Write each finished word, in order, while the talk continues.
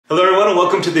Hello everyone and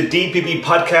welcome to the DPB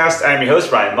podcast. I'm your host,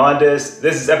 Ryan Mondes.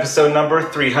 This is episode number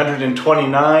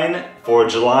 329 for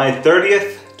July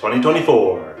 30th,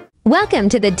 2024. Welcome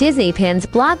to the Disney Pins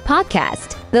blog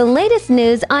podcast, the latest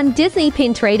news on Disney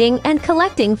pin trading and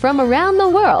collecting from around the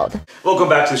world. Welcome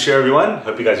back to the show, everyone.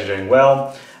 Hope you guys are doing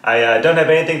well. I don't have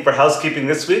anything for housekeeping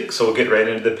this week, so we'll get right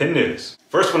into the pin news.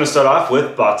 First, we're going to start off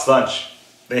with Box Lunch.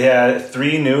 They had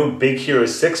 3 new Big Hero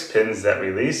 6 pins that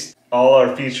released. All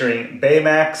are featuring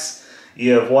Baymax.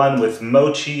 You have one with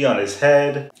Mochi on his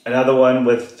head, another one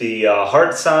with the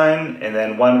heart sign, and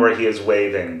then one where he is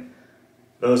waving.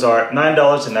 Those are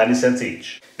 $9.90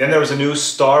 each. Then there was a new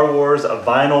Star Wars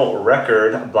vinyl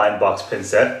record blind box pin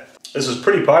set. This was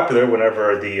pretty popular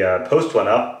whenever the post went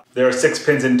up. There are 6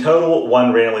 pins in total,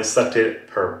 one randomly selected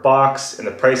per box, and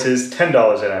the price is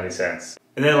 $10.90.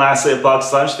 And then lastly at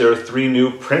Box Lunch, there are 3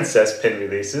 new Princess pin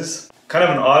releases. Kind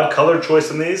of an odd color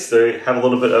choice on these. They have a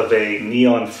little bit of a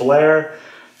neon flare.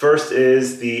 First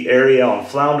is the Ariel and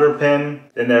Flounder pin.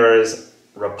 Then there is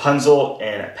Rapunzel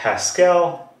and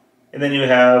Pascal. And then you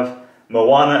have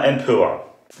Moana and Pooh.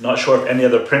 Not sure if any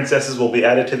other princesses will be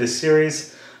added to this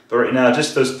series, but right now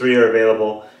just those 3 are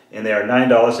available and they are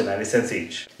 $9.90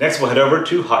 each. Next we'll head over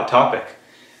to Hot Topic.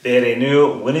 They had a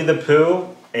new Winnie the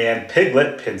Pooh and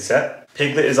Piglet pin set.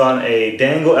 Piglet is on a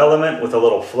dangle element with a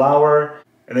little flower.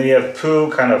 And then you have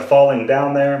Pooh kind of falling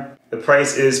down there. The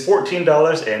price is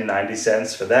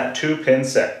 $14.90 for that 2-pin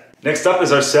set. Next up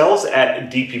is our sales at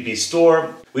DPB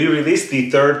Store. We released the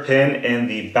 3rd pin in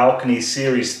the Balcony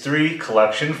Series 3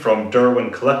 collection from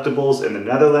Derwin Collectibles in the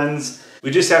Netherlands.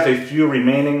 We just have a few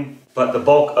remaining, but the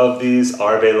bulk of these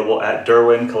are available at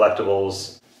Derwin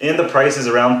Collectibles. And the price is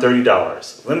around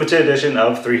 $30. Limited edition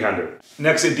of 300.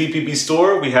 Next at DPB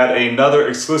Store, we had another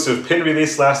exclusive pin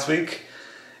release last week.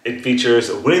 It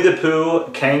features Winnie the Pooh,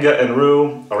 Kanga, and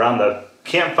Roo around the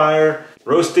campfire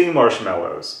roasting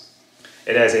marshmallows.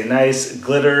 It has a nice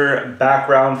glitter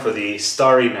background for the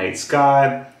starry night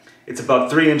sky. It's about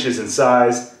 3 inches in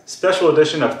size, special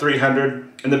edition of 300,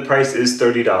 and the price is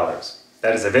 $30.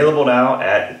 That is available now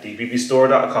at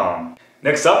dpbstore.com.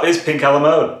 Next up is Pink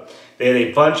Mode. They had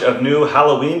a bunch of new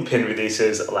Halloween pin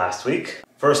releases last week.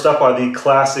 First up are the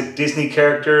classic Disney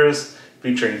characters,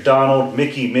 featuring Donald,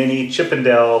 Mickey, Minnie, Chip and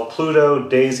Dale, Pluto,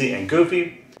 Daisy, and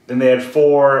Goofy. Then they had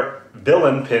 4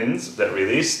 villain pins that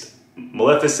released: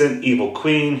 Maleficent, Evil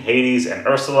Queen, Hades, and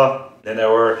Ursula. Then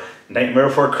there were Nightmare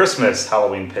Before Christmas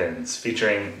Halloween pins,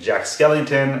 featuring Jack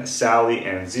Skellington, Sally,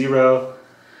 and Zero.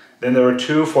 Then there were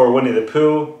 2 for Winnie the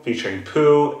Pooh, featuring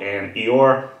Pooh and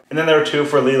Eeyore. And then there were 2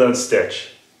 for Lilo and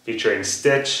Stitch, featuring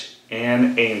Stitch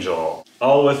and Angel,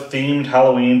 all with themed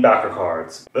Halloween backer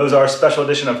cards. Those are special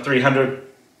edition of 300,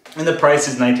 and the price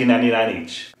is $19.99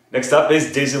 each. Next up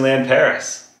is Disneyland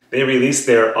Paris. They released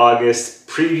their August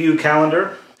preview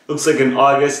calendar. Looks like in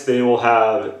August they will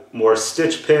have more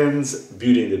Stitch pins,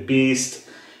 Beauty and the Beast,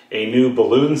 a new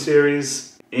balloon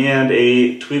series, and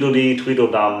a Tweedledee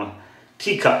Tweedledum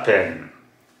teacup pin.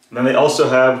 And then they also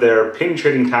have their pin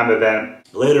trading time event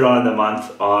later on in the month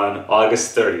on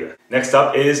August 30th. Next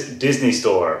up is Disney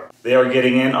Store. They are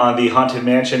getting in on the Haunted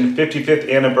Mansion 55th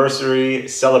anniversary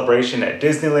celebration at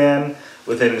Disneyland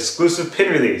with an exclusive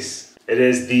pin release. It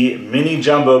is the mini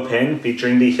jumbo pin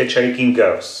featuring the hitchhiking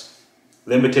ghost.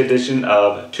 Limited edition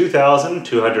of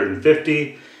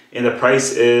 2,250, and the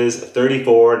price is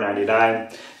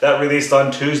 $34.99. That released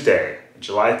on Tuesday,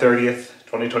 July 30th,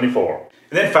 2024.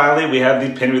 And then finally, we have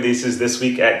the pin releases this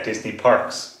week at Disney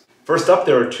Parks. First up,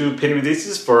 there are 2 pin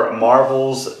releases for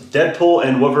Marvel's Deadpool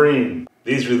and Wolverine.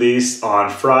 These released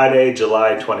on Friday,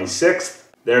 July 26th.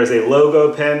 There is a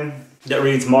logo pin that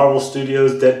reads Marvel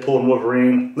Studios Deadpool and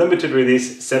Wolverine, limited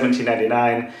release,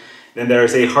 $17.99. Then there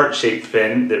is a heart-shaped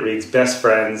pin that reads Best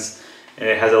Friends, and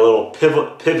it has a little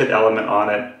pivot element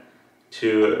on it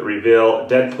to reveal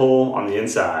Deadpool on the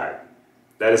inside.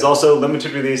 That is also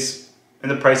limited release, and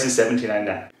the price is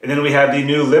 $17.99. And then we have the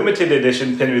new limited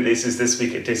edition pin releases this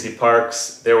week at Disney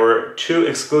Parks. There were 2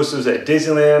 exclusives at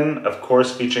Disneyland, of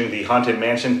course, featuring the Haunted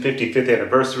Mansion 55th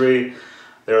anniversary.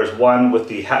 There was one with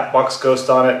the Hatbox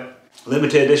Ghost on it,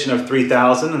 limited edition of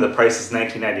 3,000, and the price is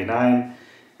 $19.99.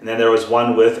 And then there was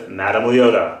one with Madame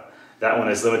Leota. That one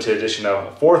is limited edition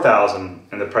of 4,000,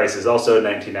 and the price is also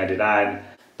 $19.99.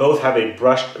 Both have a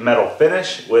brushed metal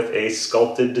finish with a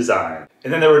sculpted design.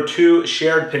 And then there were 2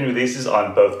 shared pin releases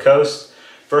on both coasts.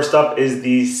 First up is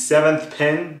the 7th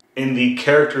pin in the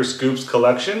Character Scoops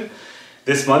collection.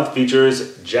 This month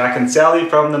features Jack and Sally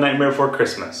from The Nightmare Before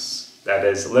Christmas. That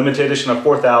is limited edition of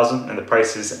 4,000, and the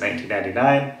price is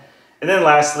 $19.99. And then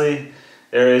lastly,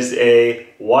 there is a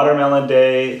Watermelon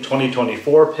Day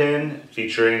 2024 pin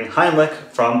featuring Heimlich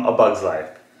from A Bug's Life.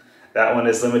 That one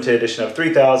is limited edition of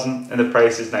 3,000 and the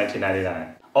price is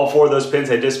 $19.99. All 4 of those pins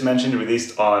I just mentioned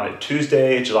released on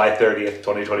Tuesday, July 30th,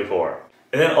 2024.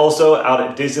 And then also out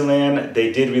at Disneyland,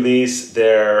 they did release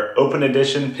their open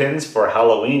edition pins for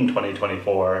Halloween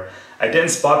 2024. I didn't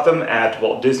spot them at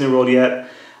Walt Disney World yet.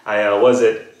 I was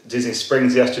at Disney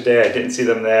Springs yesterday, I didn't see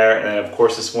them there. And then of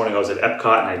course this morning I was at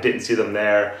Epcot and I didn't see them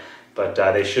there. But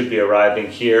they should be arriving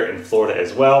here in Florida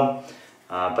as well.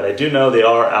 But I do know they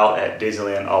are out at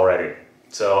Disneyland already.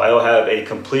 So I will have a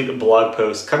complete blog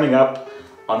post coming up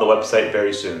on the website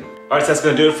very soon. Alright, so that's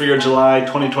going to do it for your July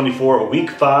 2024 Week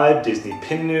 5 Disney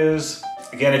Pin News.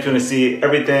 Again, if you want to see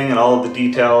everything and all of the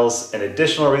details and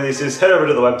additional releases, head over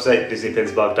to the website,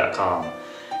 DisneyPinsBlog.com.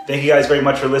 Thank you guys very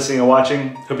much for listening and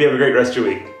watching. Hope you have a great rest of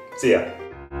your week. See ya.